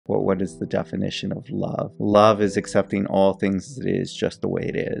what is the definition of love? Love is accepting all things as it is, just the way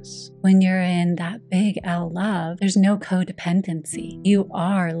it is. When you're in that big L love, there's no codependency. You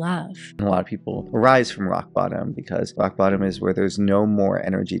are love. And a lot of people rise from rock bottom because rock bottom is where there's no more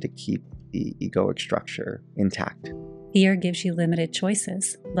energy to keep the egoic structure intact. Fear gives you limited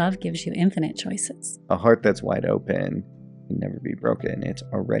choices. Love gives you infinite choices. A heart that's wide open can never be broken. It's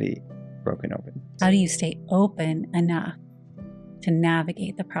already broken open. How do you stay open enough to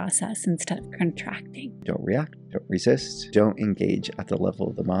navigate the process instead of contracting? Don't react, don't resist, don't engage at the level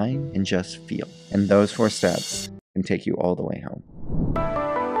of the mind, and just feel. And those 4 steps can take you all the way home.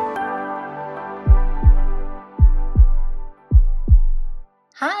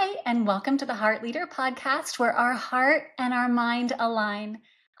 Hi, and welcome to the Heart Leader Podcast, where our heart and our mind align.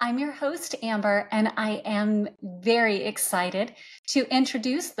 I'm your host, Amber, and I am very excited to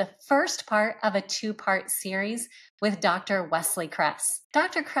introduce the first part of a 2-part series with Dr. Wesley Kress.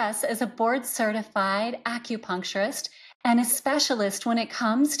 Dr. Kress is a board-certified acupuncturist and a specialist when it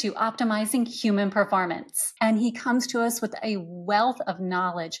comes to optimizing human performance. And he comes to us with a wealth of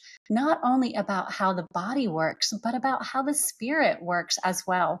knowledge, not only about how the body works, but about how the spirit works as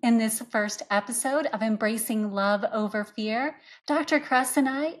well. In this first episode of Embracing Love Over Fear, Dr. Kress and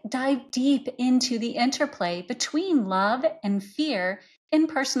I dive deep into the interplay between love and fear in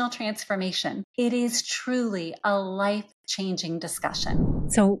personal transformation. It is truly a life-changing discussion.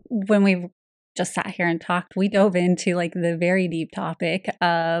 So when we just sat here and talked, we dove into like the very deep topic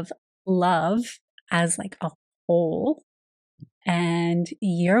of love as like a whole, and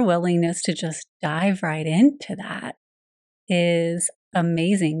your willingness to just dive right into that is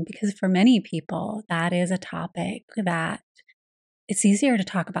amazing, because for many people that is a topic that it's easier to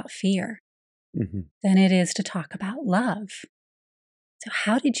talk about fear than it is to talk about love. So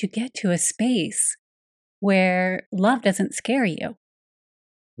how did you get to a space where love doesn't scare you?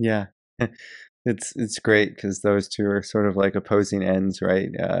 Yeah. It's great because those two are sort of like opposing ends, right?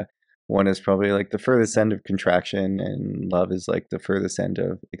 One is probably like the furthest end of contraction, and love is like the furthest end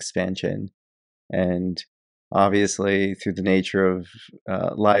of expansion. And obviously, through the nature of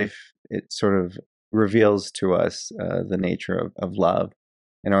life, it sort of reveals to us the nature of love,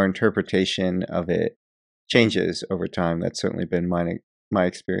 and our interpretation of it changes over time. That's certainly been my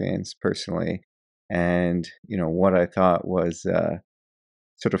experience personally. And what I thought was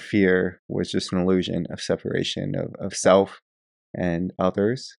sort of fear was just an illusion of separation of self and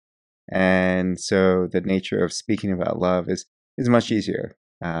others. And so the nature of speaking about love is much easier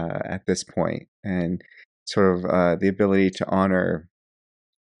at this point. And sort of the ability to honor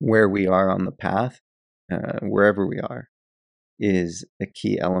where we are on the path, wherever we are, is a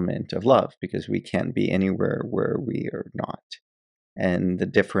key element of love, because we can't be anywhere where we are not. And the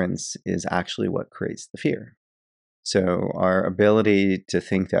difference is actually what creates the fear. So our ability to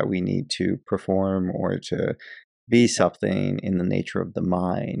think that we need to perform or to be something in the nature of the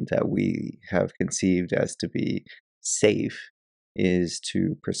mind that we have conceived as to be safe is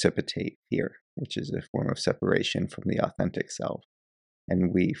to precipitate fear, which is a form of separation from the authentic self.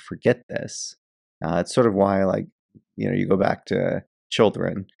 And we forget this. It's sort of why, you go back to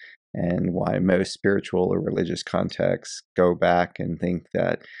children, and why most spiritual or religious contexts go back and think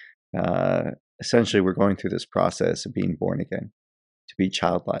that essentially we're going through this process of being born again, to be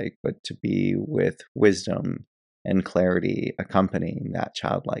childlike, but to be with wisdom and clarity accompanying that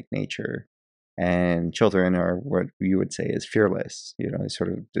childlike nature. And children are what you would say is fearless. They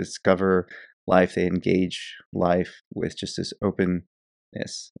sort of discover life, they engage life with just this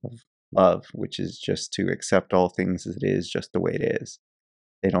openness of love, which is just to accept all things as it is, just the way it is.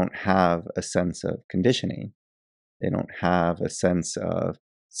 They don't have a sense of conditioning. They don't have a sense of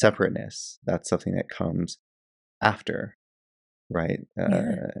separateness. That's something that comes after, right?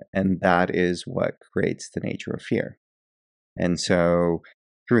 And that is what creates the nature of fear. And so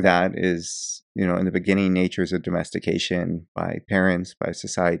through that is, in the beginning, natures of domestication by parents, by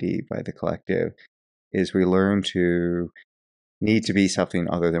society, by the collective, is we learn to need to be something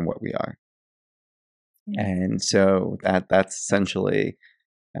other than what we are. And so that's essentially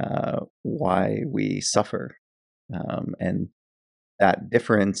why we suffer. And that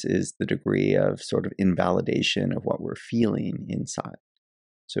difference is the degree of sort of invalidation of what we're feeling inside.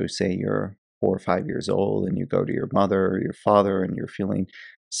 So say you're 4 or 5 years old and you go to your mother or your father and you're feeling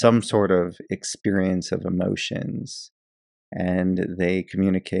some sort of experience of emotions, and they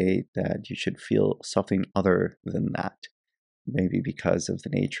communicate that you should feel something other than that. Maybe because of the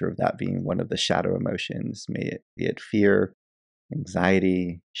nature of that being one of the shadow emotions, be it fear,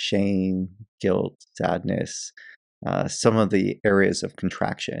 anxiety, shame, guilt, sadness, some of the areas of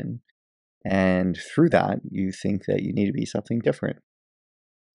contraction. And through that, you think that you need to be something different.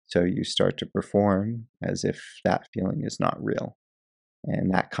 So you start to perform as if that feeling is not real.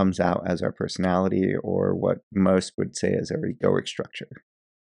 And that comes out as our personality, or what most would say is our egoic structure,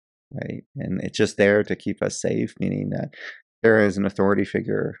 right? And it's just there to keep us safe, meaning that there is an authority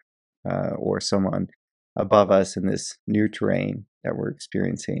figure or someone above us in this new terrain that we're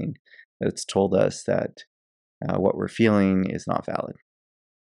experiencing that's told us that what we're feeling is not valid.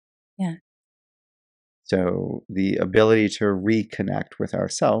 Yeah. So the ability to reconnect with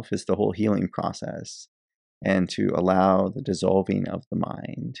ourself is the whole healing process, and to allow the dissolving of the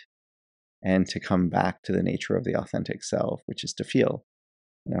mind and to come back to the nature of the authentic self, which is to feel.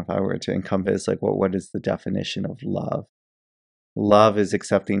 If I were to encompass, like, well, what is the definition of love? Love is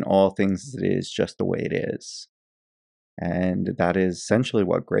accepting all things as it is, just the way it is. And that is essentially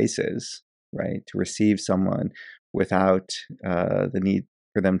what grace is, right? To receive someone without the need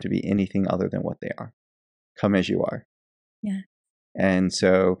for them to be anything other than what they are. Come as you are. Yeah. And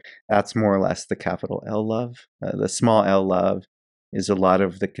so that's more or less the capital L love. The small L love is a lot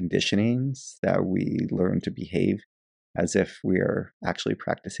of the conditionings that we learn to behave as if we are actually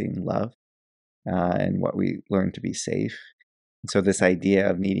practicing love, and what we learn to be safe. And so this idea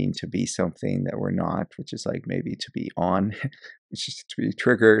of needing to be something that we're not, which is like maybe to be on, which is to be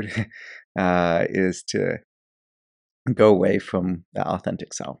triggered, is to go away from the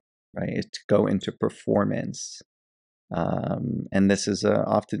authentic self, right? It's to go into performance. And this is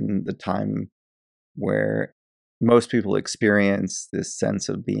often the time where most people experience this sense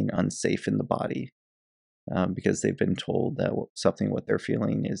of being unsafe in the body, because they've been told that something what they're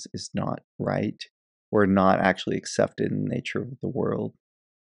feeling is not right, or not actually accepted in the nature of the world.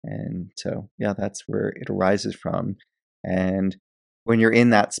 And so, yeah, that's where it arises from. And when you're in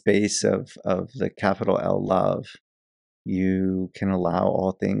that space of the capital L love, you can allow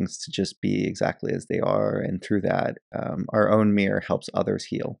all things to just be exactly as they are. And through that, our own mirror helps others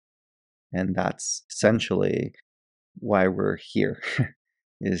heal. And that's essentially why we're here,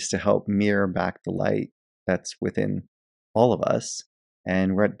 is to help mirror back the light that's within all of us.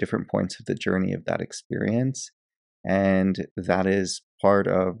 And we're at different points of the journey of that experience. And that is part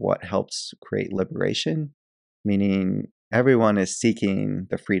of what helps create liberation, meaning everyone is seeking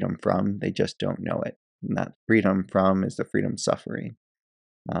the freedom from, they just don't know it. And that freedom from is the freedom suffering.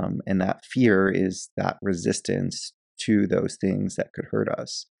 And that fear is that resistance to those things that could hurt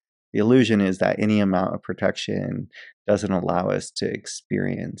us. The illusion is that any amount of protection doesn't allow us to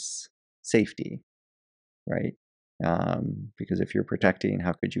experience safety, right? Because if you're protecting,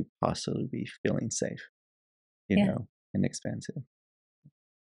 how could you possibly be feeling safe, Yeah. and expansive?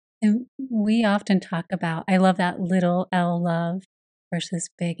 And we often talk about, I love that little L love versus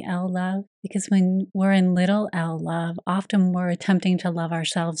big L love, because when we're in little L love, often we're attempting to love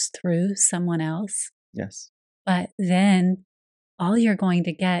ourselves through someone else. Yes, But then all you're going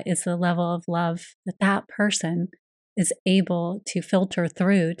to get is the level of love that that person is able to filter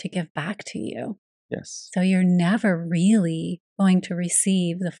through to give back to you. yes, So you're never really going to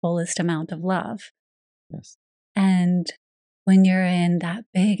receive the fullest amount of love. yes, And when you're in that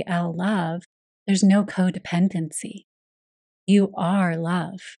big L love, there's no codependency. You are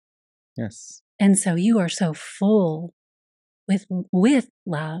love. yes, And so you are so full with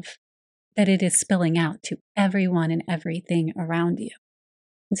love that it is spilling out to everyone and everything around you.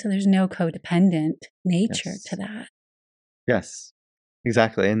 And so there's no codependent nature to yes, that. yes.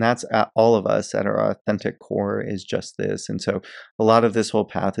 Exactly. And that's all of us at our authentic core is just this. And so a lot of this whole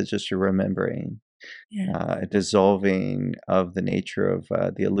path is just your remembering, Yeah. a dissolving of the nature of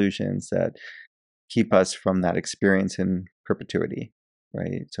the illusions that keep us from that experience in perpetuity,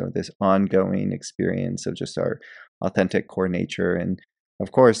 right? So this ongoing experience of just our authentic core nature. And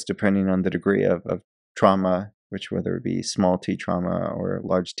of course, depending on the degree of trauma, which whether it be small t trauma or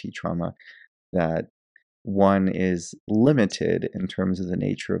large t trauma, that one is limited in terms of the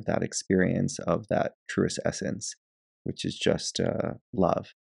nature of that experience of that truest essence, which is just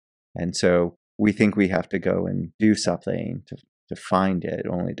love. And so we think we have to go and do something to find it,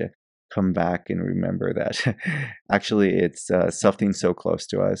 only to come back and remember that actually it's something so close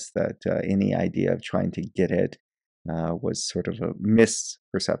to us that any idea of trying to get it was sort of a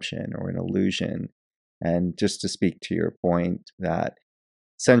misperception or an illusion. And just to speak to your point, that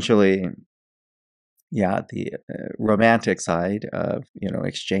essentially, yeah, the romantic side of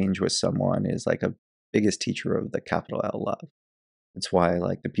exchange with someone is like a biggest teacher of the capital L love. It's why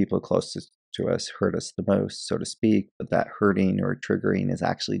like the people closest to us hurt us the most, so to speak. But that hurting or triggering is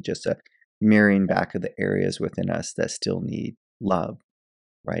actually just a mirroring back of the areas within us that still need love,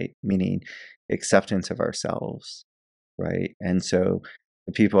 right? Meaning acceptance of ourselves, right? And so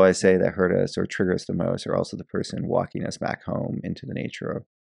the people I say that hurt us or trigger us the most are also the person walking us back home into the nature of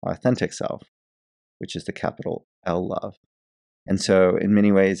authentic self, which is the capital L love. And so in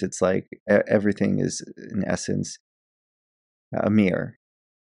many ways, it's like everything is, in essence, a mirror,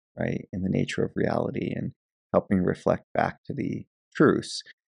 right, in the nature of reality and helping reflect back to the truths.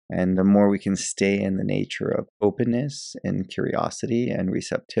 And the more we can stay in the nature of openness and curiosity and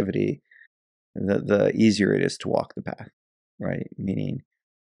receptivity, the easier it is to walk the path, right? Meaning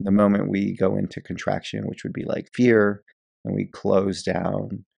the moment we go into contraction, which would be like fear, and we close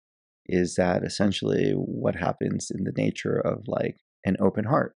down, is that essentially what happens in the nature of like an open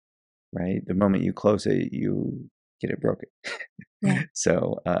heart, right? The moment you close it, you get it broken. Yeah.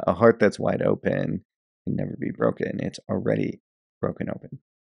 So a heart that's wide open can never be broken. It's already broken open.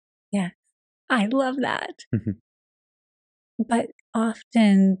 Yeah. I love that. But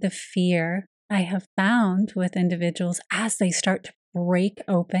often the fear I have found with individuals as they start to break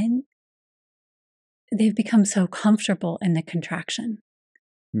open, they've become so comfortable in the contraction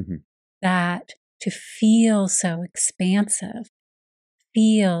Mhm. that to feel so expansive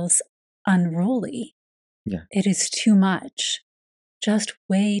feels unruly. Yeah. It is too much, just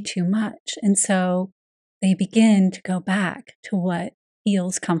way too much. And so they begin to go back to what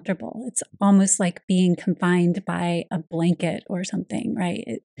feels comfortable. It's almost like being confined by a blanket or something,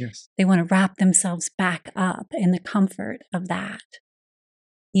 right? Yes. They want to wrap themselves back up in the comfort of that.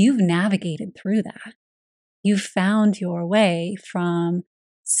 You've navigated through that. You've found your way from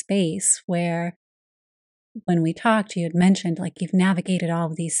space where, when we talked, you had mentioned like you've navigated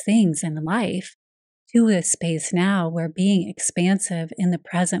all of these things in life to a space now where being expansive in the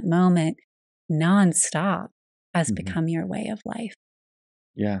present moment nonstop has Mhm. become your way of life.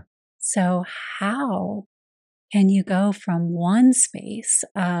 Yeah. So, how can you go from one space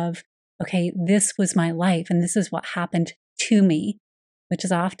of, okay, this was my life and this is what happened to me, which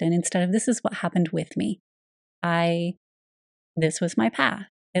is often instead of this is what happened with me, this was my path.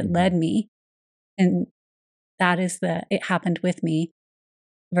 It led Mhm. me. And that is it happened with me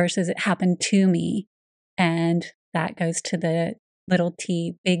versus it happened to me. And that goes to the little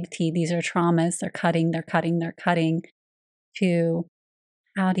t, big T. These are traumas. They're cutting, they're cutting, they're cutting to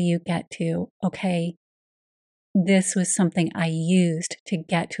how do you get to, okay, this was something I used to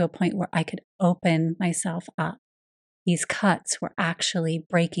get to a point where I could open myself up. These cuts were actually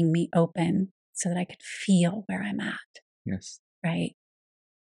breaking me open so that I could feel where I'm at, Yes. right?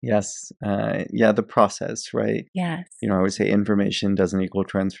 Yes. Yeah. The process, right? Yes. I would say information doesn't equal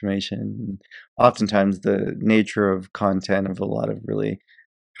transformation. Oftentimes, the nature of content of a lot of really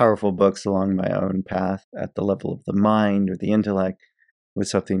powerful books along my own path at the level of the mind or the intellect was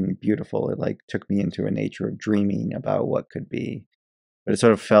something beautiful. It like took me into a nature of dreaming about what could be, but it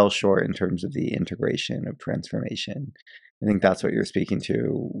sort of fell short in terms of the integration of transformation. I think that's what you're speaking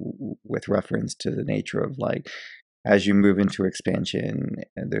to with reference to the nature of like, as you move into expansion,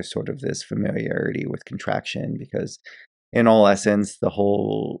 and there's sort of this familiarity with contraction because, in all essence, the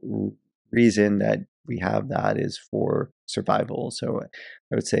whole reason that we have that is for survival. So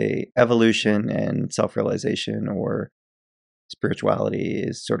I would say evolution and self realization or spirituality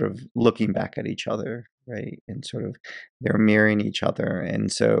is sort of looking back at each other, right? And sort of they're mirroring each other.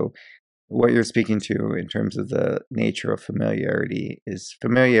 And so what you're speaking to in terms of the nature of familiarity is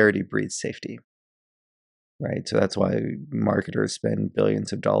familiarity breeds safety, right? So that's why marketers spend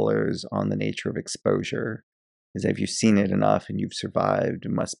billions of dollars on the nature of exposure, is that if you've seen it enough and you've survived,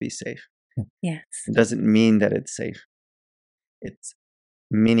 it must be safe. Yes. It doesn't mean that it's safe. It's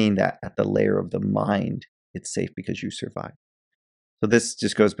meaning that at the layer of the mind, it's safe because you survived. So this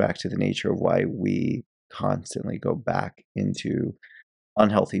just goes back to the nature of why we constantly go back into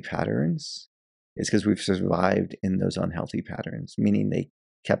unhealthy patterns is because we've survived in those unhealthy patterns, meaning they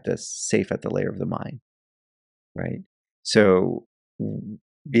kept us safe at the layer of the mind, right? So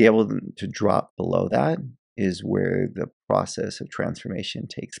be able to drop below that is where the process of transformation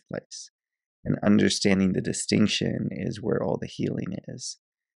takes place. And understanding the distinction is where all the healing is.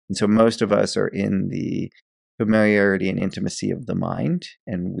 And so most of us are in the familiarity and intimacy of the mind,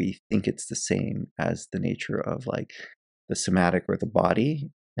 and we think it's the same as the nature of like the somatic or the body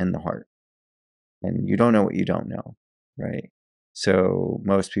and the heart. And you don't know what you don't know, right? So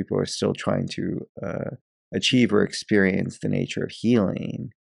most people are still trying to achieve or experience the nature of healing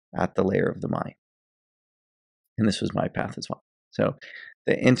at the layer of the mind. And this was my path as well. So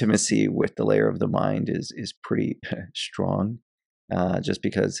the intimacy with the layer of the mind is pretty strong, just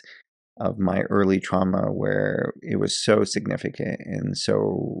because of my early trauma, where it was so significant and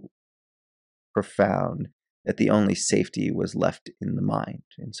so profound that the only safety was left in the mind.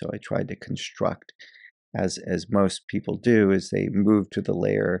 And so I tried to construct, as most people do, is they move to the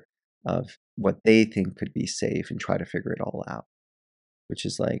layer of what they think could be safe and try to figure it all out. which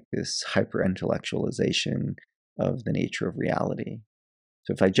is like this hyper intellectualization of the nature of reality.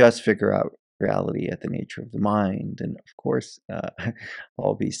 So if I just figure out reality at the nature of the mind, then of course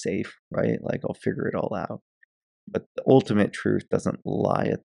I'll be safe, right? Like I'll figure it all out. But the ultimate truth doesn't lie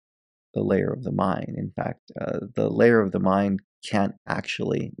at the layer of the mind. In fact, the layer of the mind can't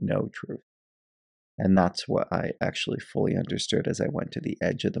actually know truth. And that's what I actually fully understood as I went to the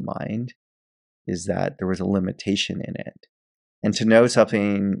edge of the mind, is that there was a limitation in it. And to know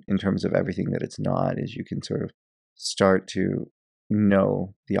something in terms of everything that it's not is you can sort of start to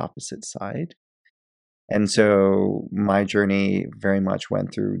know the opposite side. And so my journey very much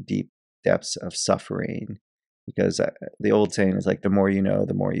went through deep depths of suffering, because the old saying is like, the more you know,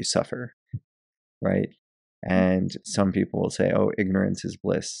 the more you suffer, right? And some people will say, oh, ignorance is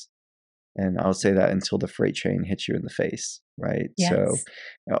bliss. And I'll say that until the freight train hits you in the face, right? So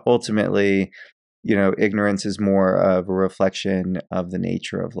Yes. ultimately, ignorance is more of a reflection of the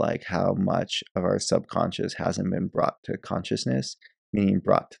nature of like how much of our subconscious hasn't been brought to consciousness, meaning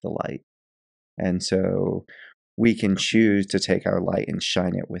brought to the light. And so we can choose to take our light and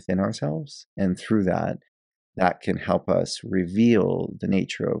shine it within ourselves. And through that, that can help us reveal the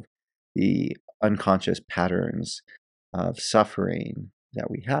nature of the unconscious patterns of suffering that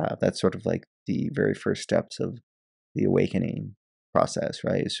we have. That's sort of like the very first steps of the awakening process,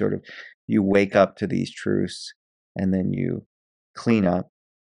 right? It's sort of you wake up to these truths and then you clean up,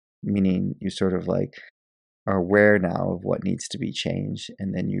 meaning you sort of like are aware now of what needs to be changed,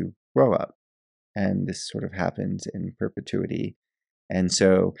 and then you grow up. And this sort of happens in perpetuity. And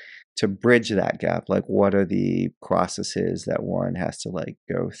so to bridge that gap, like what are the processes that one has to like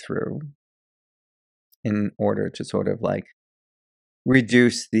go through in order to sort of like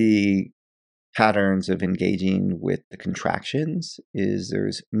reduce the patterns of engaging with the contractions, is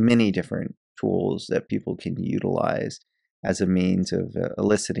there's many different tools that people can utilize as a means of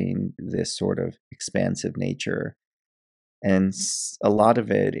eliciting this sort of expansive nature. And a lot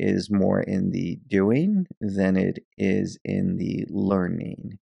of it is more in the doing than it is in the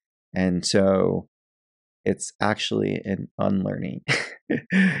learning. And so it's actually an unlearning.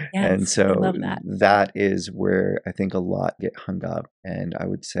 And Yes. I so love that. that is where I think a lot get hung up, and I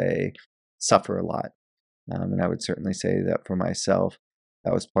would say suffer a lot. And I would certainly say that for myself,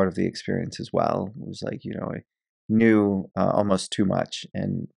 that was part of the experience as well. It was like, I knew almost too much.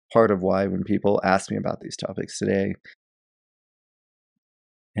 And part of why when people ask me about these topics today,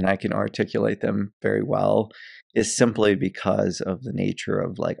 and I can articulate them very well, is simply because of the nature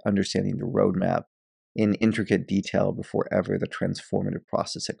of like understanding the roadmap in intricate detail before ever the transformative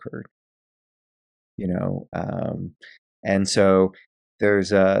process occurred. You know, and so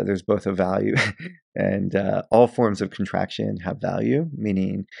there's both a value, and all forms of contraction have value,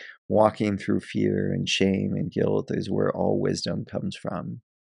 meaning walking through fear and shame and guilt is where all wisdom comes from.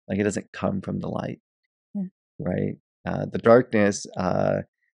 Like it doesn't come from the light, Yeah. right? The darkness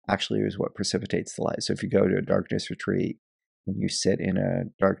actually is what precipitates the light. So if you go to a darkness retreat and you sit in a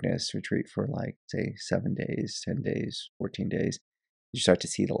darkness retreat for like, say, 7 days, 10 days, 14 days, you start to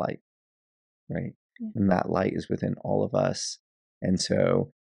see the light, right? Yeah. And that light is within all of us. And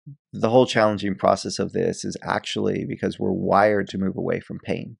so the whole challenging process of this is actually because we're wired to move away from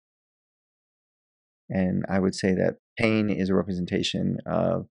pain. And I would say that pain is a representation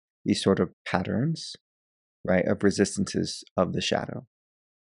of these sort of patterns, right, of resistances of the shadow.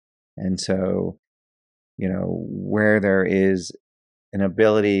 And so, where there is an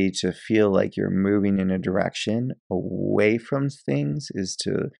ability to feel like you're moving in a direction away from things is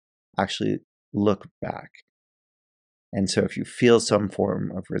to actually look back. And so if you feel some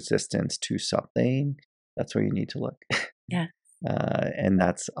form of resistance to something, that's where you need to look. Yeah. And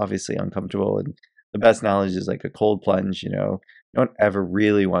that's obviously uncomfortable. And the best knowledge is like a cold plunge, no one ever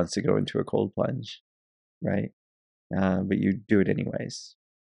really wants to go into a cold plunge, right? But you do it anyways.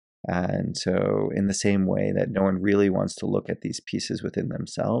 And so in the same way that no one really wants to look at these pieces within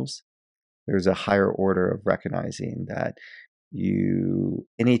themselves, there's a higher order of recognizing that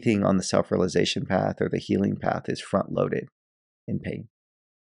anything on the self-realization path or the healing path is front loaded in pain,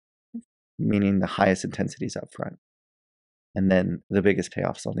 meaning the highest intensities up front. And then the biggest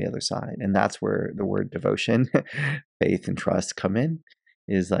payoffs on the other side. And that's where the word devotion, faith, and trust come in.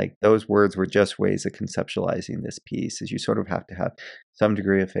 Is like those words were just ways of conceptualizing this piece. Is you sort of have to have some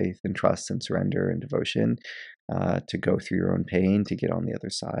degree of faith and trust and surrender and devotion to go through your own pain to get on the other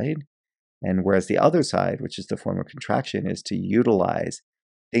side. And whereas the other side, which is the form of contraction, is to utilize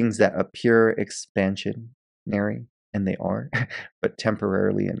things that appear expansionary, and they are, but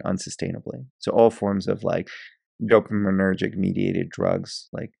temporarily and unsustainably. So all forms of like dopaminergic mediated drugs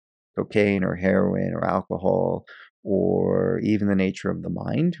like cocaine or heroin or alcohol or even the nature of the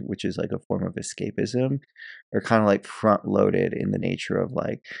mind, which is like a form of escapism, are kind of like front loaded in the nature of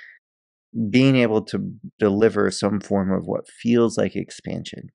like being able to deliver some form of what feels like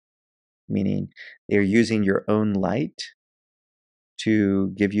expansion, meaning they're using your own light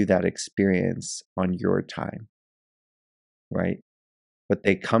to give you that experience on your time, right? But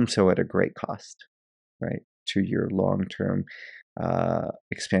they come so at a great cost, right? To your long term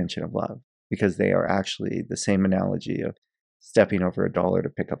expansion of love, because they are actually the same analogy of stepping over a dollar to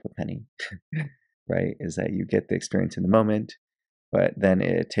pick up a penny, right? Is that you get the experience in the moment, but then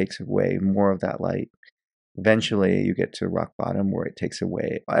it takes away more of that light. Eventually, you get to rock bottom where it takes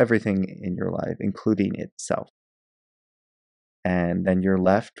away everything in your life, including itself. And then you're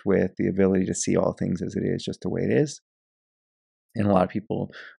left with the ability to see all things as it is, just the way it is. And a lot of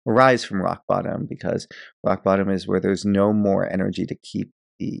people rise from rock bottom because rock bottom is where there's no more energy to keep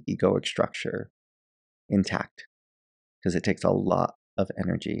the egoic structure intact, because it takes a lot of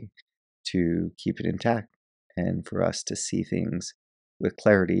energy to keep it intact. And for us to see things with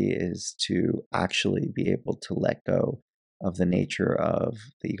clarity is to actually be able to let go of the nature of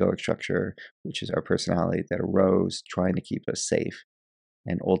the egoic structure, which is our personality that arose trying to keep us safe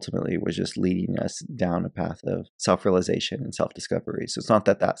and ultimately was just leading us down a path of self-realization and self-discovery. So it's not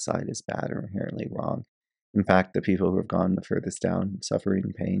that that side is bad or inherently wrong. In fact, the people who have gone the furthest down, suffering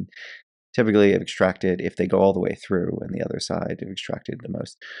and pain, typically have extracted, if they go all the way through and the other side, have extracted the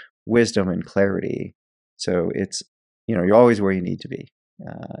most wisdom and clarity. So it's, you're always where you need to be.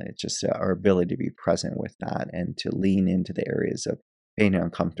 It's just our ability to be present with that and to lean into the areas of pain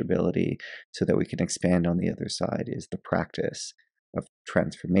and uncomfortability so that we can expand on the other side is the practice of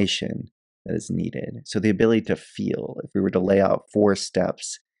transformation that is needed. So the ability to feel, if we were to lay out 4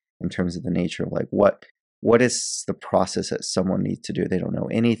 steps in terms of the nature of like what is the process that someone needs to do? They don't know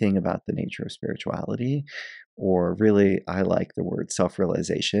anything about the nature of spirituality, or really, I like the word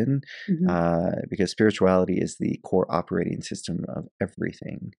self-realization, because spirituality is the core operating system of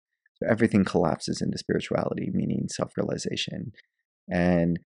everything. So everything collapses into spirituality, meaning self-realization.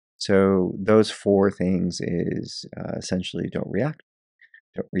 And so those 4 things is essentially don't react,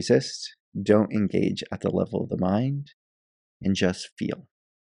 don't resist, don't engage at the level of the mind, and just feel.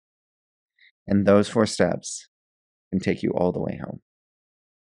 And those 4 steps can take you all the way home.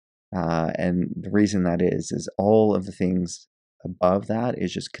 And the reason that is all of the things above that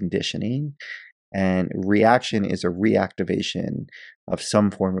is just conditioning. And reaction is a reactivation of some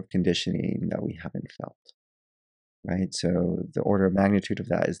form of conditioning that we haven't felt, right? So the order of magnitude of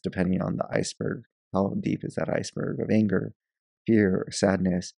that is depending on the iceberg. How deep is that iceberg of anger, fear, or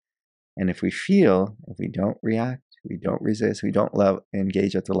sadness? And if we don't react, we don't resist, we don't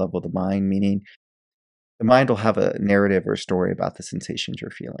engage at the level of the mind, meaning the mind will have a narrative or story about the sensations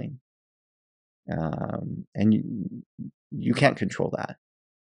you're feeling. And you can't control that.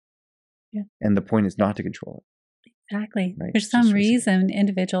 Yeah. And the point is not to control it. Exactly. Right? For some reason,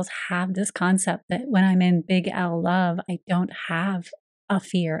 individuals have this concept that when I'm in big L love, I don't have a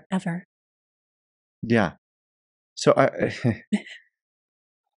fear ever. Yeah. So I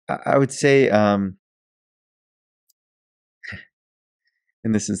would say,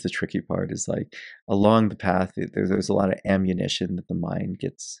 and this is the tricky part, is like along the path, there's a lot of ammunition that the mind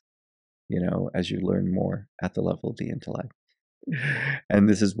gets, as you learn more at the level of the intellect. And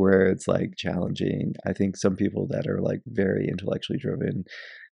this is where it's like challenging. I think some people that are like very intellectually driven,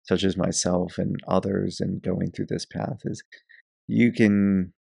 such as myself and others, and going through this path, is you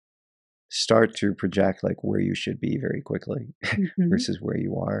can start to project like where you should be very quickly versus where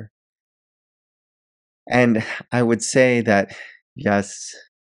you are. And I would say that, yes,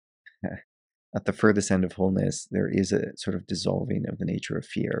 at the furthest end of wholeness, there is a sort of dissolving of the nature of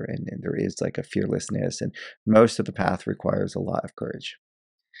fear, and there is like a fearlessness, and most of the path requires a lot of courage.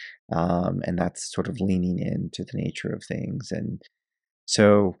 And that's sort of leaning into the nature of things. And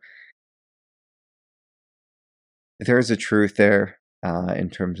so there is a truth there in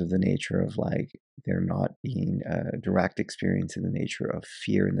terms of the nature of like there not being a direct experience in the nature of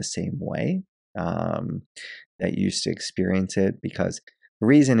fear in the same way that you used to experience it, because the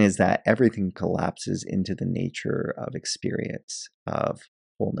reason is that everything collapses into the nature of experience of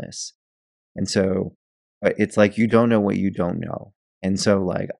wholeness. And so it's like you don't know what you don't know. And so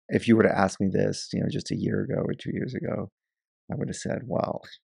like if you were to ask me this, just a year ago or 2 years ago, I would have said, well,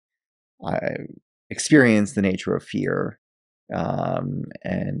 I experienced the nature of fear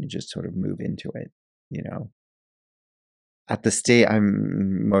and just sort of move into it, At the state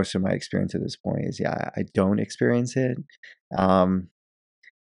most of my experience at this point is, yeah, I don't experience it.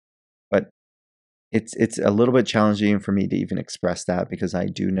 But it's a little bit challenging for me to even express that, because I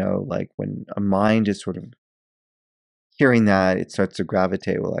do know like when a mind is sort of hearing that, it starts to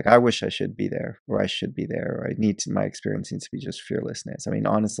gravitate. Well, like, I wish I should be there, or I should be there, or I need to, my experience needs to be just fearlessness. I mean,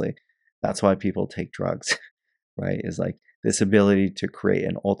 honestly, that's why people take drugs, right? Is like this ability to create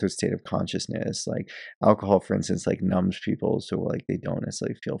an altered state of consciousness. Like alcohol, for instance, like numbs people, so like they don't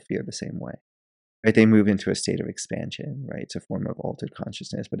necessarily feel fear the same way, right? They move into a state of expansion, right? It's a form of altered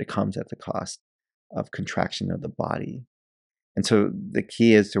consciousness, but it comes at the cost of contraction of the body. And so the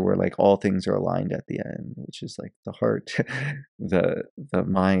key is to where like all things are aligned at the end, which is like the heart, the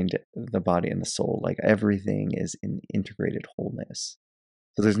mind, the body, and the soul. Like everything is in integrated wholeness.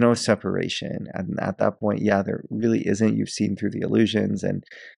 So there's no separation. And at that point, yeah, there really isn't. You've seen through the illusions, and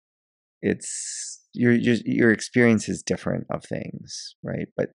it's your experience is different of things, right?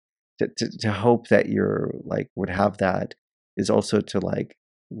 But to hope that you're like would have that is also to like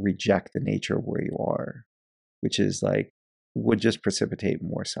reject the nature of where you are, which is like would just precipitate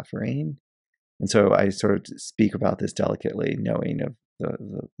more suffering. And so I sort of speak about this delicately, knowing of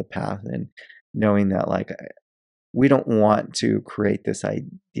the path and knowing that like we don't want to create this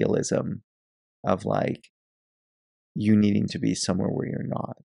idealism of like you needing to be somewhere where you're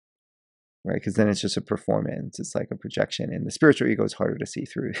not, right? Because then it's just a performance. It's like a projection, and the spiritual ego is harder to see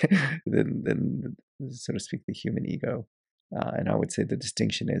through than so to speak, the human ego. And I would say the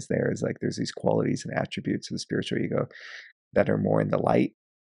distinction is there is like there's these qualities and attributes of the spiritual ego that are more in the light,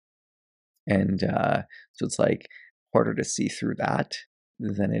 and so it's like harder to see through that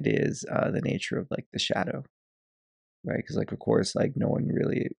than it is the nature of like the shadow, right? Because like of course like no one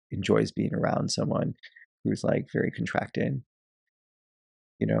really enjoys being around someone who's like very contracted,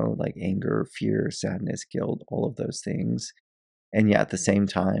 like anger, fear, sadness, guilt, all of those things. And yet at the same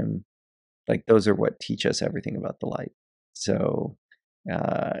time, like those are what teach us everything about the light. So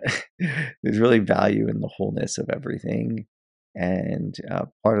uh, there's really value in the wholeness of everything. And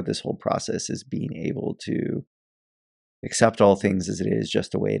part of this whole process is being able to accept all things as it is,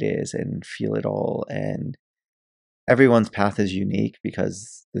 just the way it is, and feel it all. And everyone's path is unique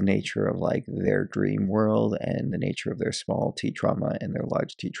because the nature of like their dream world and the nature of their small t trauma and their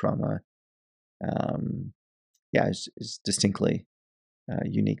large t trauma, um, yeah, is distinctly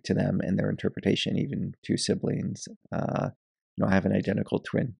unique to them and their interpretation. Even two siblings, I have an identical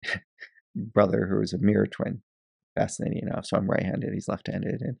twin brother who is a mirror twin. Fascinating enough. So I'm right-handed, he's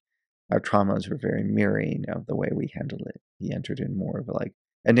left-handed, and our traumas were very mirroring of the way we handled it. He entered in more of like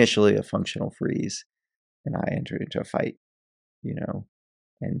initially a functional freeze, and I entered into a fight, you know.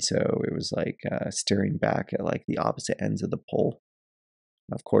 And so it was like staring back at like the opposite ends of the pole.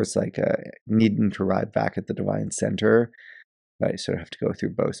 Of course, like needing to arrive back at the divine center, but I sort of have to go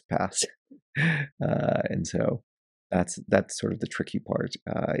through both paths. And so that's sort of the tricky part.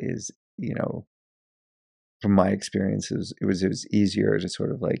 Is from my experiences, it was easier to sort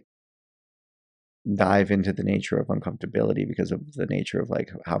of like dive into the nature of uncomfortability because of the nature of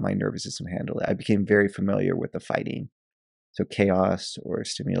like how my nervous system handled it. I became very familiar with the fighting. So chaos or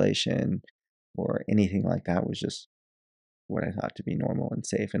stimulation or anything like that was just what I thought to be normal and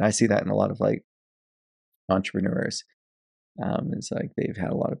safe. And I see that in a lot of like entrepreneurs. It's like they've had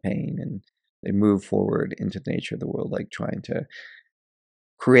a lot of pain and they move forward into the nature of the world, like trying to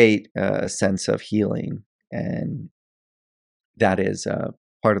create a sense of healing. And that is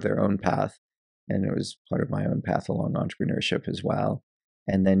part of their own path. And it was part of my own path along entrepreneurship as well.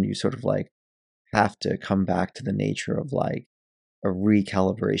 And then you sort of like have to come back to the nature of like a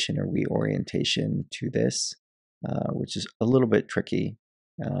recalibration or reorientation to this, which is a little bit tricky.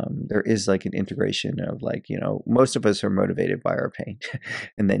 There is like an integration of like, most of us are motivated by our pain.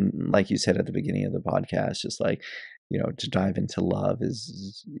 And then, like you said at the beginning of the podcast, just like, to dive into love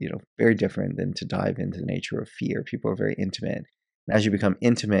is, very different than to dive into the nature of fear. People are very intimate. And as you become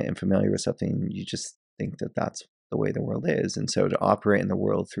intimate and familiar with something, you just think that that's the way the world is. And so to operate in the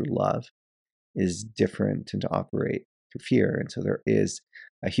world through love is different than to operate through fear. And so there is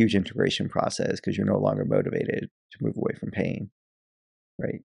a huge integration process because you're no longer motivated to move away from pain,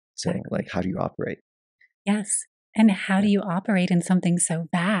 right? So Exactly. like, how do you operate? Yes. And how do Yeah. you operate in something so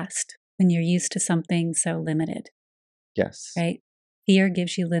vast when you're used to something so limited, Yes. right? Fear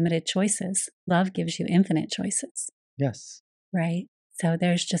gives you limited choices. Love gives you infinite choices, Yes. right? So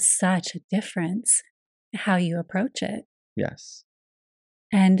there's just such a difference how you approach it. Yes.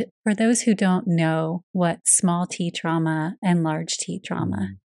 And for those who don't know what small t trauma and large t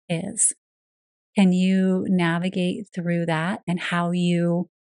trauma Mm. is, can you navigate through that and how you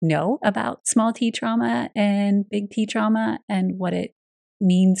know about small t trauma and big T trauma and what it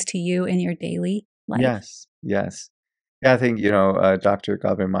means to you in your daily life? Yes. Yes. Yeah, I think, Dr.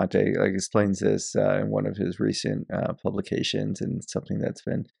 Gabor Mate like explains this in one of his recent publications and something that's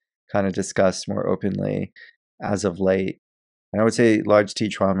been kind of discussed more openly. as of late, and I would say large T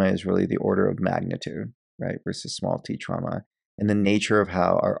trauma is really the order of magnitude, right, versus small T trauma, and the nature of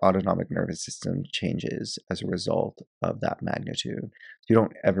how our autonomic nervous system changes as a result of that magnitude. You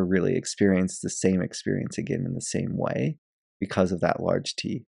don't ever really experience the same experience again in the same way because of that large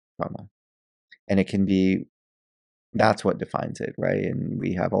T trauma. And it can be, that's what defines it, right? And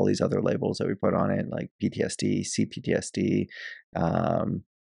we have all these other labels that we put on it, like PTSD, CPTSD.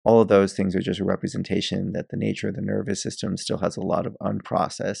 All of those things are just a representation that the nature of the nervous system still has a lot of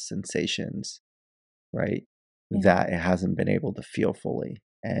unprocessed sensations, right? Yeah. That it hasn't been able to feel fully.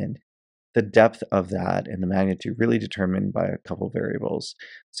 And the depth of that and the magnitude really determined by a couple of variables.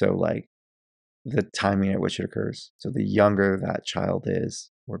 So, like the timing at which it occurs. So, the younger that child is,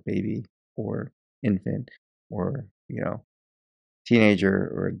 or baby, or infant, or,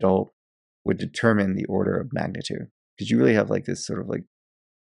 teenager or adult, would determine the order of magnitude. Because you really have like this sort of like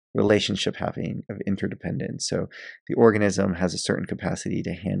relationship having of interdependence. So the organism has a certain capacity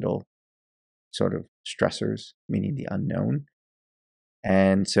to handle sort of stressors, meaning the unknown.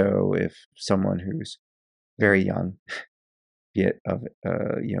 And so if someone who's very young, be it of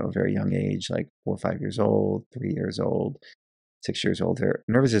a very young age, like 4 or 5 years old, 3 years old, 6 years old, their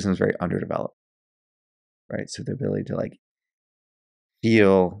nervous system is very underdeveloped, right? So the ability to like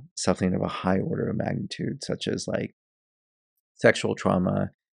feel something of a high order of magnitude, such as like sexual trauma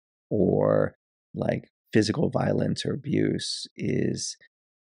or like physical violence or abuse, is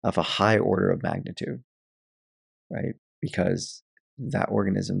of a high order of magnitude, right? Because that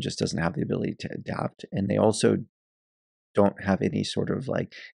organism just doesn't have the ability to adapt. And they also don't have any sort of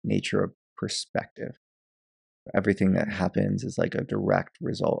like nature of perspective. Everything that happens is like a direct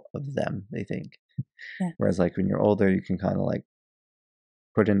result of them, they think. Yeah. Whereas like when you're older, you can kind of like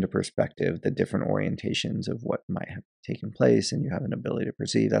put into perspective the different orientations of what might have taken place, and you have an ability to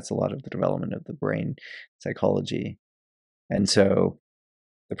perceive. That's a lot of the development of the brain psychology. And so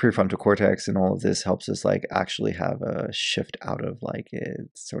the prefrontal cortex and all of this helps us like actually have a shift out of like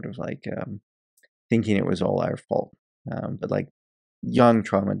it's sort of like thinking it was all our fault. But like young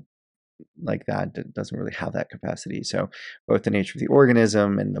trauma like that doesn't really have that capacity. So both the nature of the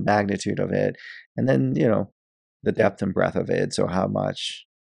organism and the magnitude of it, and then the depth and breadth of it. So how much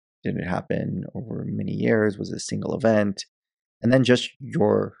did it happen over many years? Was it a single event? And then just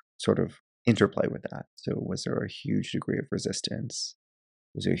your sort of interplay with that. So was there a huge degree of resistance?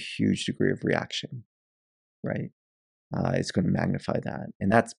 Was there a huge degree of reaction? Right? It's going to magnify that.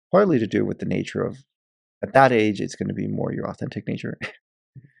 And that's partly to do with the nature of, at that age, it's going to be more your authentic nature.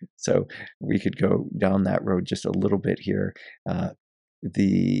 So we could go down that road just a little bit here.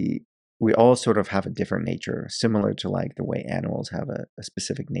 We all sort of have a different nature, similar to like the way animals have a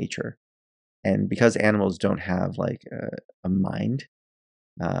specific nature. And because animals don't have like a mind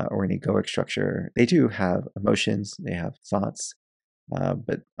or an egoic structure, they do have emotions, they have thoughts,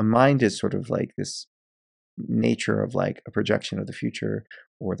 but a mind is sort of like this nature of like a projection of the future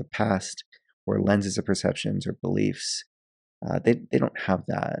or the past or lenses of perceptions or beliefs. They don't have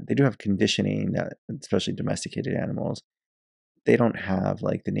that. They do have conditioning that, especially domesticated animals, they don't have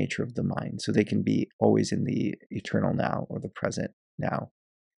like the nature of the mind. So they can be always in the eternal now or the present now.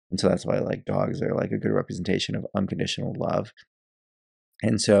 And so that's why like dogs are like a good representation of unconditional love.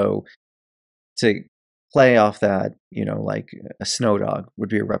 And so to play off that, like a snow dog would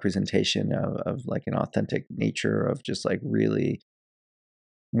be a representation of like an authentic nature of just like really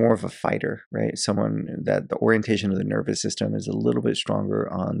more of a fighter, right? Someone that the orientation of the nervous system is a little bit stronger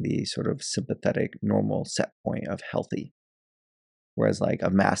on the sort of sympathetic, normal set point of healthy. Whereas like a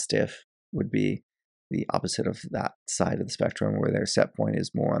mastiff would be the opposite of that side of the spectrum, where their set point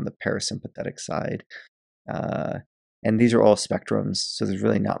is more on the parasympathetic side. Uh, and these are all spectrums, so there's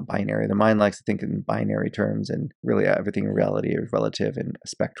really not binary. The mind likes to think in binary terms, and really everything in reality is relative in a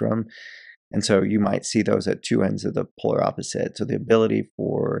spectrum. And so you might see those at two ends of the polar opposite. So the ability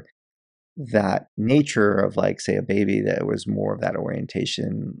for that nature of like, say, a baby that was more of that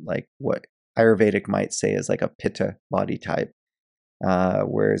orientation, like what Ayurvedic might say is like a pitta body type,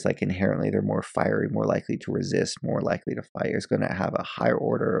 whereas like inherently they're more fiery, more likely to resist, more likely to fight, is going to have a higher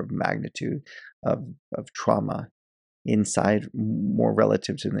order of magnitude of trauma inside, more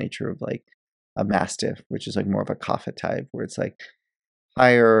relative to the nature of like a mastiff, which is like more of a kapha type, where it's like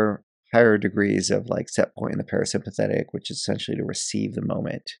higher degrees of like set point in the parasympathetic, which is essentially to receive the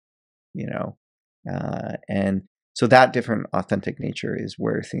moment, and so that different authentic nature is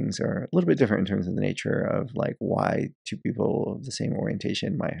where things are a little bit different in terms of the nature of like why two people of the same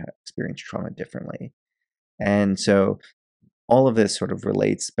orientation might experience trauma differently. And so all of this sort of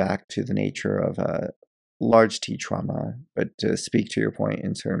relates back to the nature of a large T trauma, but to speak to your point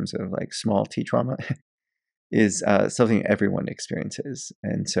in terms of like small T trauma, is something everyone experiences.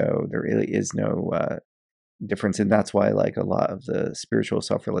 And so there really is no difference. And that's why like a lot of the spiritual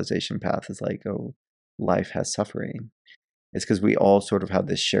self-realization path is like, oh, life has suffering. It's because we all sort of have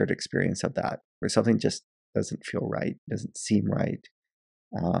this shared experience of that, where something just doesn't feel right, doesn't seem right.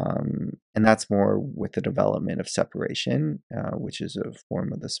 And that's more with the development of separation, which is a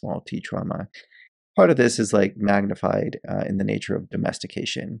form of the small t trauma. Part of this is like magnified in the nature of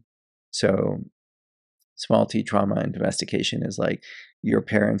domestication. So small t trauma and domestication is like your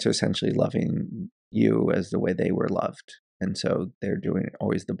parents are essentially loving you as the way they were loved. And so they're doing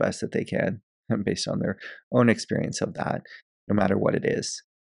always the best that they can based on their own experience of that, no matter what it is.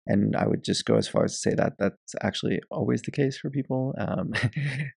 And I would just go as far as to say that that's actually always the case for people.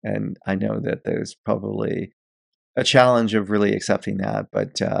 And I know that there's probably a challenge of really accepting that,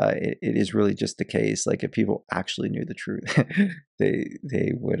 but it is really just the case. Like if people actually knew the truth,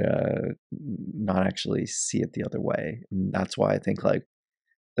 they would not actually see it the other way. And that's why I think like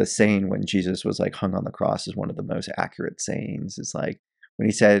the saying when Jesus was like hung on the cross is one of the most accurate sayings. Is like when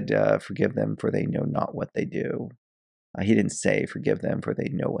he said, "Forgive them, for they know not what they do." He didn't say, "Forgive them, for they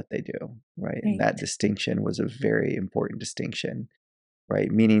know what they do." Right, and that Right. distinction was a very important distinction,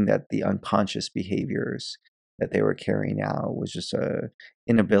 right? Meaning that the unconscious behaviors that they were carrying out was just a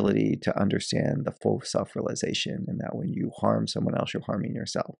inability to understand the full self-realization, and that when you harm someone else, you're harming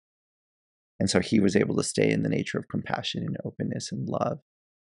yourself. And so he was able to stay in the nature of compassion and openness and love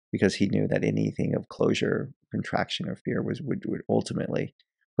because he knew that anything of closure, contraction, or fear would ultimately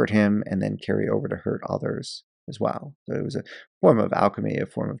hurt him and then carry over to hurt others as well. So it was a form of alchemy, a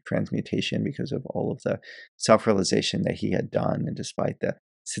form of transmutation because of all of the self-realization that he had done, and despite the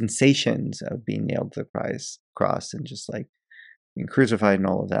sensations of being nailed to the cross and just like being crucified and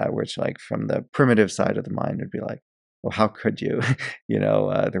all of that, which like from the primitive side of the mind would be like, well, how could you?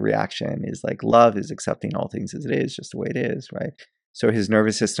 The reaction is like love is accepting all things as it is, just the way it is, right? So his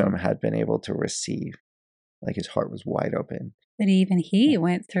nervous system had been able to receive, like his heart was wide open. But even he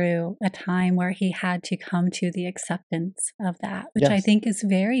went through a time where he had to come to the acceptance of that, which I Yes, think is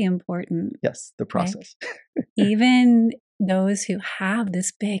very important, yes, the right? process. Even those who have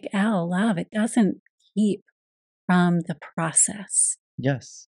this big L love, it doesn't keep from the process.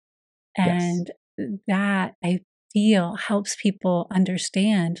 Yes, yes, And that I feel helps people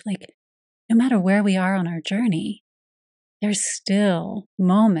understand like, no matter where we are on our journey, there's still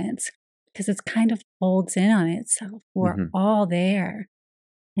moments because it's kind of folds in on itself. We're hmm, all there.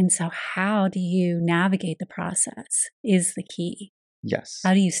 And so, how do you navigate the process is the key. How yes,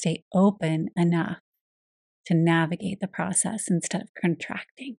 do you stay open enough to navigate the process instead of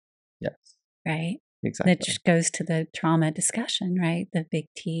contracting, yes, right? That exactly. just goes to the trauma discussion, right? The big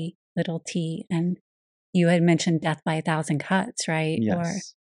T, little t. And you had mentioned death by a thousand cuts, right? Or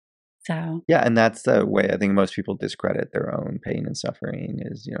Yes. so, Yeah, and that's the way I think most people discredit their own pain and suffering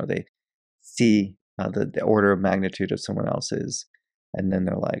is, they see the order of magnitude of someone else's, and then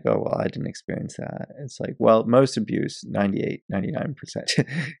they're like, oh, well, I didn't experience that. It's like, well, most abuse, 98, 99%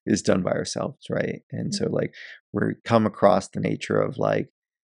 is done by ourselves, right? And so like we come across the nature of like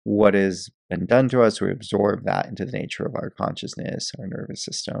what has been done to us, we absorb that into the nature of our consciousness, our nervous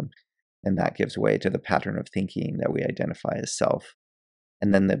system, and that gives way to the pattern of thinking that we identify as self.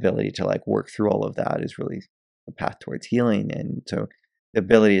 And then the ability to like work through all of that is really a path towards healing. And so the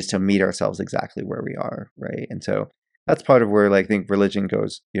ability is to meet ourselves exactly where we are, right? And so that's part of where like I think religion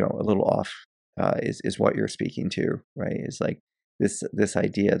goes, a little off. Is what you're speaking to, right? Is like this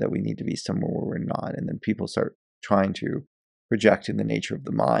idea that we need to be somewhere where we're not, and then people start trying to project in the nature of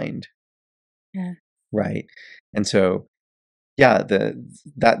the mind, yeah, right? And so yeah,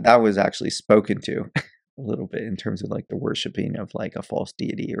 that was actually spoken to a little bit in terms of like the worshiping of like a false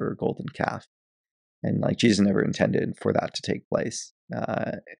deity or a golden calf, and like Jesus never intended for that to take place.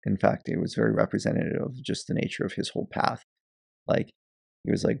 In fact, it was very representative of just the nature of his whole path. Like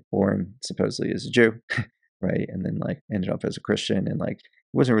he was like born supposedly as a Jew, right, and then like ended up as a Christian, and like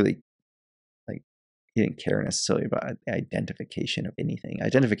he wasn't really like he didn't care necessarily about the identification of anything.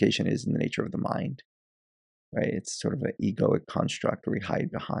 Identification is in the nature of the mind, right? It's sort of an egoic construct where we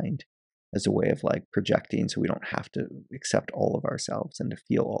hide behind as a way of like projecting so we don't have to accept all of ourselves and to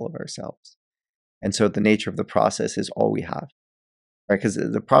feel all of ourselves. And so the nature of the process is all we have, right? Because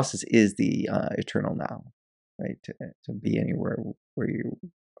the process is the eternal now, right? To be anywhere where you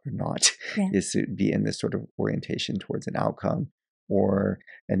are not yeah, is to be in this sort of orientation towards an outcome or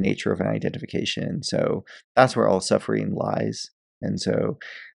a nature of an identification. So that's where all suffering lies. And so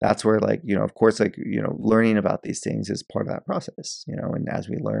that's where, like, of course, like, learning about these things is part of that process, and as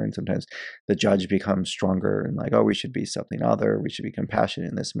we learn, sometimes the judge becomes stronger and like, oh, we should be something other, we should be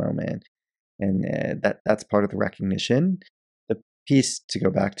compassionate in this moment. And that's part of the recognition. The piece to go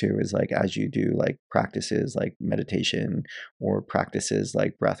back to is like, as you do like practices like meditation or practices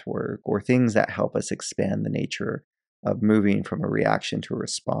like breath work or things that help us expand the nature of moving from a reaction to a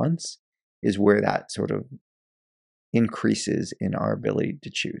response, is where that sort of increases in our ability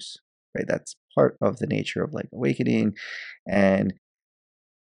to choose, right? That's part of the nature of like awakening. And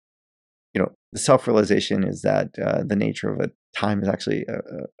the self-realization is that the nature of a time is actually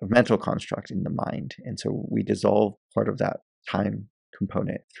a mental construct in the mind. And so we dissolve part of that time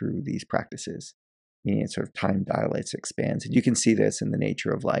component through these practices, meaning it sort of time dilates, expands. And you can see this in the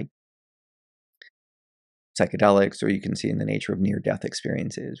nature of like psychedelics, or you can see in the nature of near-death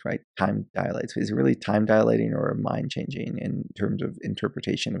experiences, right? Time dilates. Is it really time dilating or mind changing in terms of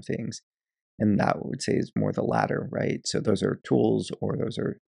interpretation of things? And that I would say is more the latter, right? So those are tools, or those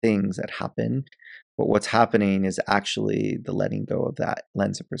are things that happen. But what's happening is actually the letting go of that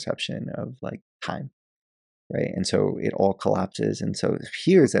lens of perception of like time, right? And so it all collapses. And so it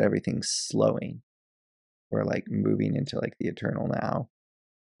appears that everything's slowing. We're like moving into like the eternal now.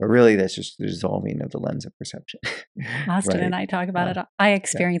 But really, that's just the dissolving of the lens of perception, Austin right? and I talk about it. I Yeah.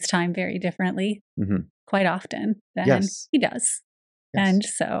 experience time very differently quite often than Yes. he does. Yes. And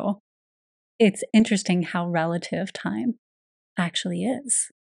so it's interesting how relative time actually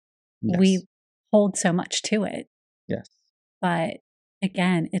is. Yes. We hold so much to it, Yes. but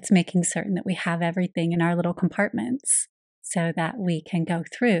again, it's making certain that we have everything in our little compartments so that we can go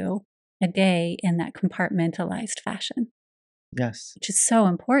through a day in that compartmentalized fashion, Yes. which is so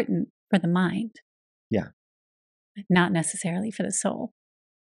important for the mind, Yeah. not necessarily for the soul,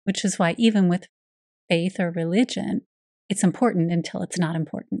 which is why even with faith or religion, it's important until it's not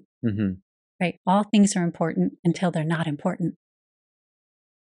important, Mm-hmm. right? All things are important until they're not important.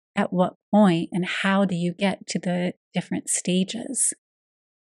 At what point and how do you get to the different stages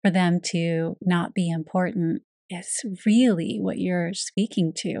for them to not be important is really what you're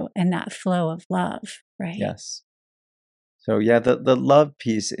speaking to, and that flow of love, right? Yes. So yeah, the love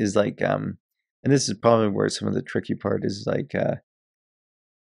piece is like, and this is probably where some of the tricky part is like,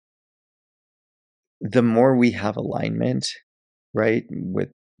 the more we have alignment, right,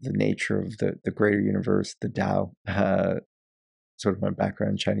 with the nature of the greater universe, the Tao, sort of my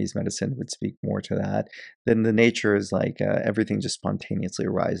background in Chinese medicine would speak more to that, then the nature is like, everything just spontaneously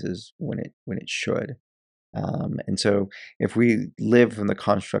arises when it should. And so if we live from the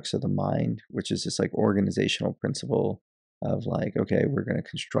constructs of the mind, which is this like organizational principle of like, okay, we're going to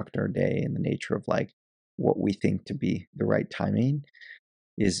construct our day in the nature of like what we think to be the right timing,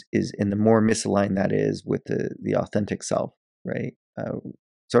 is and the more misaligned that is with the authentic self, right?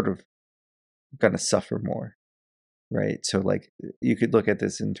 Sort of going to suffer more, right? So like you could look at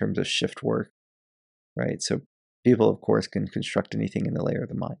this in terms of shift work, right? So people, of course, can construct anything in the layer of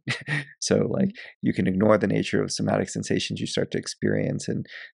the mind. So like you can ignore the nature of somatic sensations you start to experience. And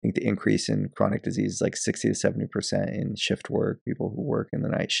I think the increase in chronic disease is like 60 to 70% in shift work, people who work in the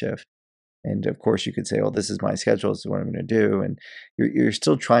night shift. And of course, you could say, "Oh, this is my schedule. This is what I'm going to do," and you're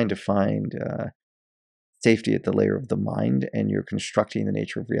still trying to find safety at the layer of the mind, and you're constructing the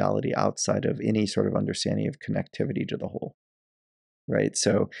nature of reality outside of any sort of understanding of connectivity to the whole, right?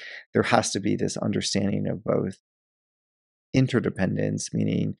 So there has to be this understanding of both interdependence,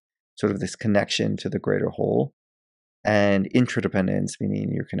 meaning sort of this connection to the greater whole, and interdependence,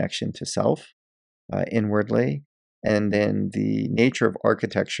 meaning your connection to self inwardly. And then the nature of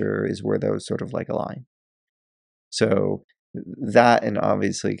architecture is where those sort of like align. So that, and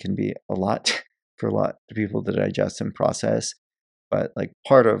obviously can be a lot for a lot of people to digest and process. But like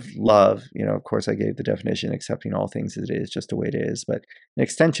part of love, of course, I gave the definition, accepting all things as it is, just the way it is. But an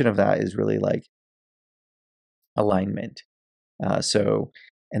extension of that is really like alignment.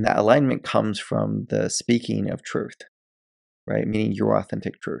 And that alignment comes from the speaking of truth, right? Meaning your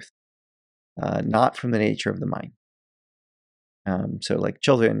authentic truth, not from the nature of the mind. So like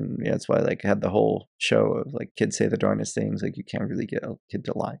children, that's why I like had the whole show of like kids say the darndest things. Like you can't really get a kid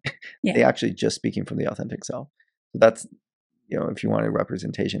to lie. Yeah. They actually just speaking from the authentic self. So that's, if you want a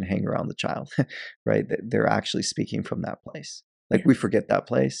representation, hang around the child, right? They're actually speaking from that place. Like we forget that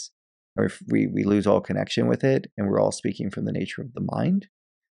place, or if we lose all connection with it, and we're all speaking from the nature of the mind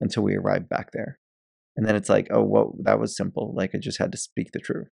until we arrive back there. And then it's like, oh, well, that was simple. Like I just had to speak the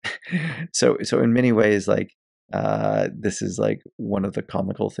truth. So in many ways, like this is like one of the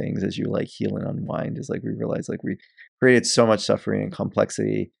comical things as you like heal and unwind, is like we realize like we created so much suffering and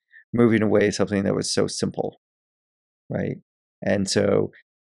complexity, moving away something that was so simple, right? And so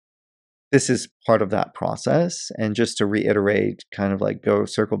this is part of that process. And just to reiterate, kind of like go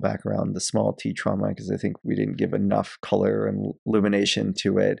circle back around the small T trauma, because I think we didn't give enough color and illumination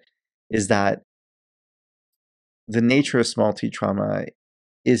to it, is that the nature of small t trauma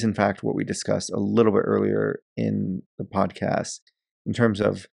is in fact what we discussed a little bit earlier in the podcast in terms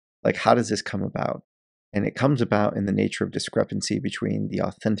of like how does this come about? And it comes about in the nature of discrepancy between the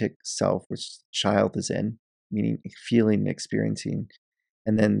authentic self which the child is in, meaning feeling and experiencing,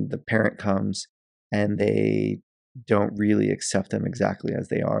 and then the parent comes and they don't really accept them exactly as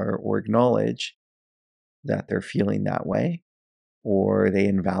they are or acknowledge that they're feeling that way, or they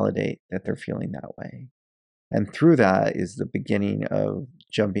invalidate that they're feeling that way. And through that is the beginning of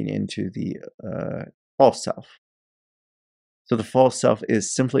jumping into the false self. So the false self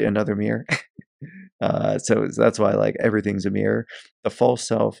is simply another mirror. So that's why like everything's a mirror. The false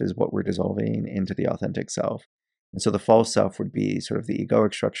self is what we're dissolving into the authentic self. And so the false self would be sort of the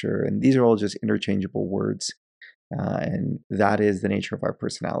egoic structure. And these are all just interchangeable words. And that is the nature of our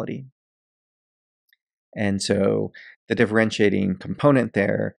personality. And so the differentiating component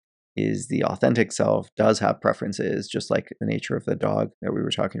there is the authentic self does have preferences, just like the nature of the dog that we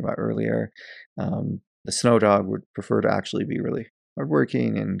were talking about earlier. The snow dog would prefer to actually be really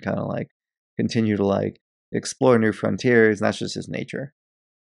hardworking and kind of like continue to like explore new frontiers. And that's just his nature.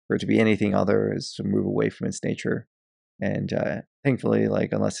 For it to be anything other is to move away from its nature. And thankfully,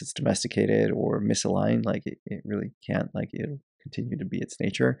 like unless it's domesticated or misaligned, like it really can't, like it'll continue to be its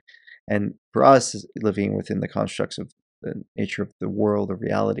nature. And for us, living within the constructs of the nature of the world of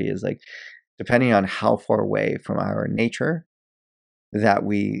reality is like depending on how far away from our nature that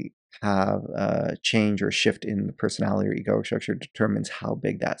we have a change or shift in the personality or ego structure determines how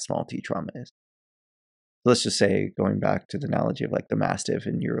big that small t trauma is. Let's just say going back to the analogy of like the mastiff,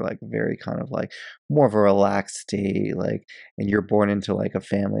 and you're like very kind of like more of a relaxed state, like, and you're born into like a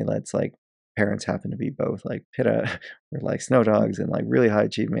family that's like parents happen to be both like pitta or like snow dogs and like really high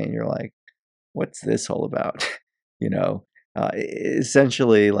achievement, and you're like, what's this all about? you know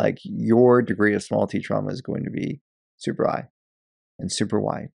Essentially like your degree of small t trauma is going to be super high and super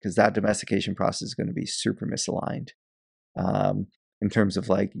wide because that domestication process is going to be super misaligned, um, in terms of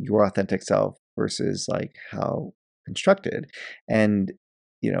like your authentic self versus like how constructed. And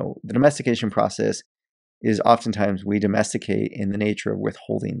the domestication process is oftentimes we domesticate in the nature of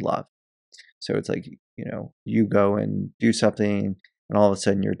withholding love. So it's like, you go and do something, and all of a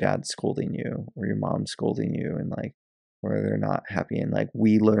sudden your dad's scolding you or your mom's scolding you, and like, or they're not happy. And like,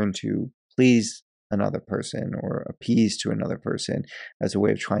 we learn to please another person or appease to another person as a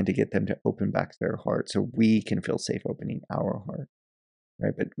way of trying to get them to open back their heart so we can feel safe opening our heart.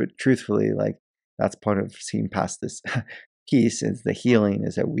 Right. But truthfully, like, that's part of seeing past this piece is the healing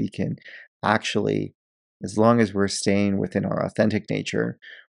is that we can actually, as long as we're staying within our authentic nature,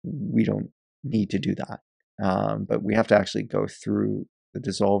 we don't need to do that. But we have to actually go through the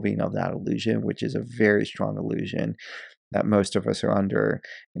dissolving of that illusion, which is a very strong illusion that most of us are under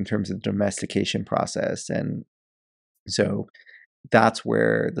in terms of the domestication process. And so that's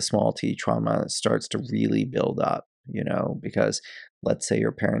where the small t trauma starts to really build up, because let's say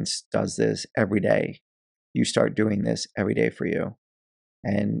your parents does this every day. You start doing this every day for you.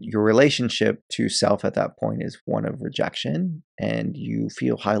 And your relationship to self at that point is one of rejection, and you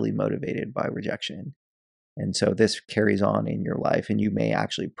feel highly motivated by rejection. And so this carries on in your life, and you may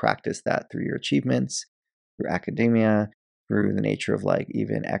actually practice that through your achievements, through academia, through the nature of like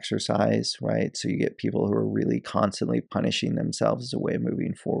even exercise, right? So you get people who are really constantly punishing themselves as a way of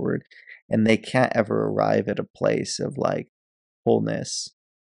moving forward, and they can't ever arrive at a place of like wholeness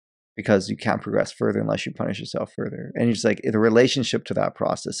because you can't progress further unless you punish yourself further. And it's like the relationship to that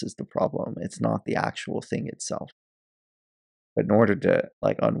process is the problem. It's not the actual thing itself. But in order to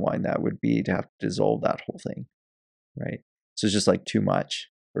like unwind that would be to have to dissolve that whole thing, right? So it's just like too much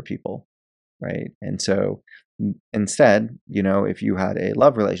for people, right? And so instead, if you had a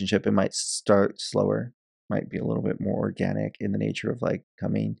love relationship, it might start slower, might be a little bit more organic in the nature of like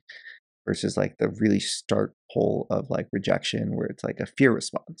coming versus like the really start pull of like rejection where it's like a fear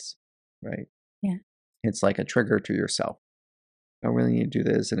response, right? Yeah. It's like a trigger to yourself. I really need to do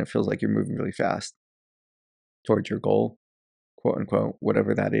this, and it feels like you're moving really fast towards your goal, quote unquote,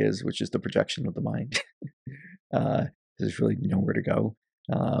 whatever that is, which is the projection of the mind. There's really nowhere to go.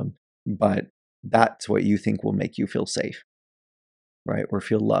 But that's what you think will make you feel safe, right? Or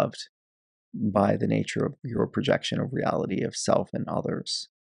feel loved by the nature of your projection of reality of self and others.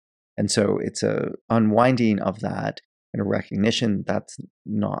 And so it's a unwinding of that and a recognition that's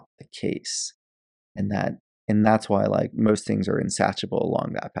not the case. And that's why like most things are insatiable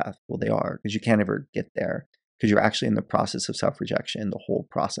along that path. Well, they are, because you can't ever get there because you're actually in the process of self-rejection, the whole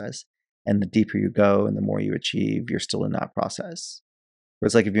process. And the deeper you go and the more you achieve, you're still in that process.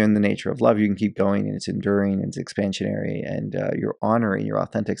 Whereas like if you're in the nature of love, you can keep going and it's enduring and it's expansionary and you're honoring your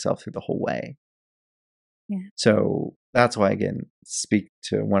authentic self through the whole way. Yeah. So that's why, again, speak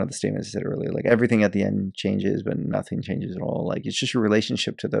to one of the statements I said earlier, like everything at the end changes, but nothing changes at all. Like it's just your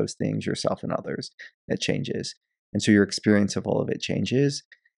relationship to those things, yourself and others, that changes. And so your experience of all of it changes.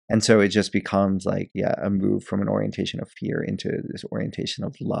 And so it just becomes like, yeah, a move from an orientation of fear into this orientation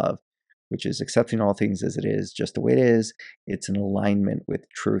of love, which is accepting all things as it is, just the way it is. It's an alignment with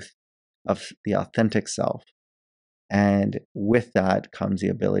truth of the authentic self. And with that comes the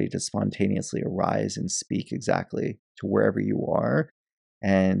ability to spontaneously arise and speak exactly to wherever you are.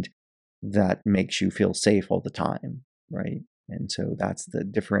 And that makes you feel safe all the time, right? And so that's the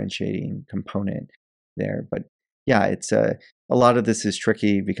differentiating component there. But yeah, it's a lot of this is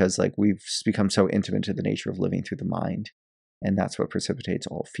tricky because like we've become so intimate to the nature of living through the mind. And that's what precipitates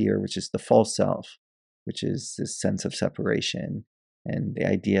all fear, which is the false self, which is this sense of separation and the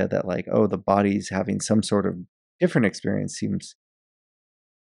idea that like, oh, the body's having some sort of different experience seems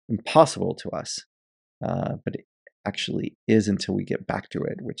impossible to us, but it actually is until we get back to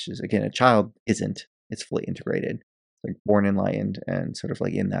it, which is, again, a child isn't. It's fully integrated, like born enlightened and sort of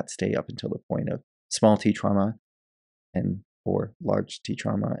like in that state up until the point of small t trauma and or large t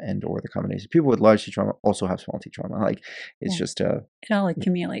trauma and or the combination. People with large t trauma also have small t trauma. Like it's just it all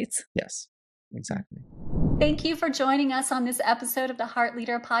accumulates. Yes, exactly. Thank you for joining us on this episode of the Heart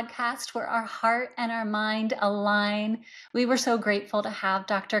Leader podcast, where our heart and our mind align. We were so grateful to have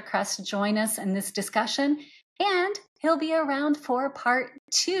Dr. Kress join us in this discussion, and he'll be around for part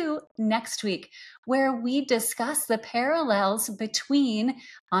 2 next week, where we discuss the parallels between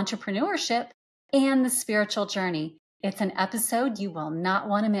entrepreneurship and the spiritual journey. It's an episode you will not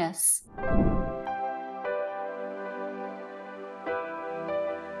want to miss.